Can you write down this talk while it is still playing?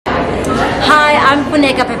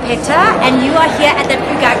Funeka Peppeta, and you are here at the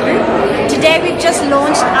Funeka group. Today we've just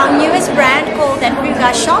launched our newest brand called the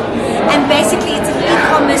Funeka shop, and basically it's an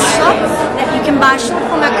e-commerce shop that you can buy short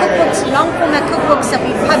format cookbooks, long format cookbooks that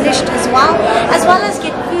we've published as well as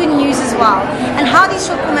get food news as well. And how these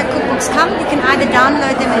short format cookbooks come, you can either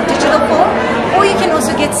download them in digital form, or you can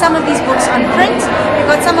also get some of these books on print. We've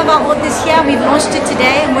got some of our authors here. We've launched it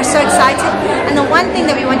today and we're so excited. And the one thing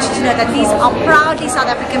that we want you to know that these are proudly South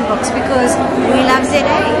African books because we love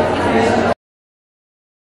ZA.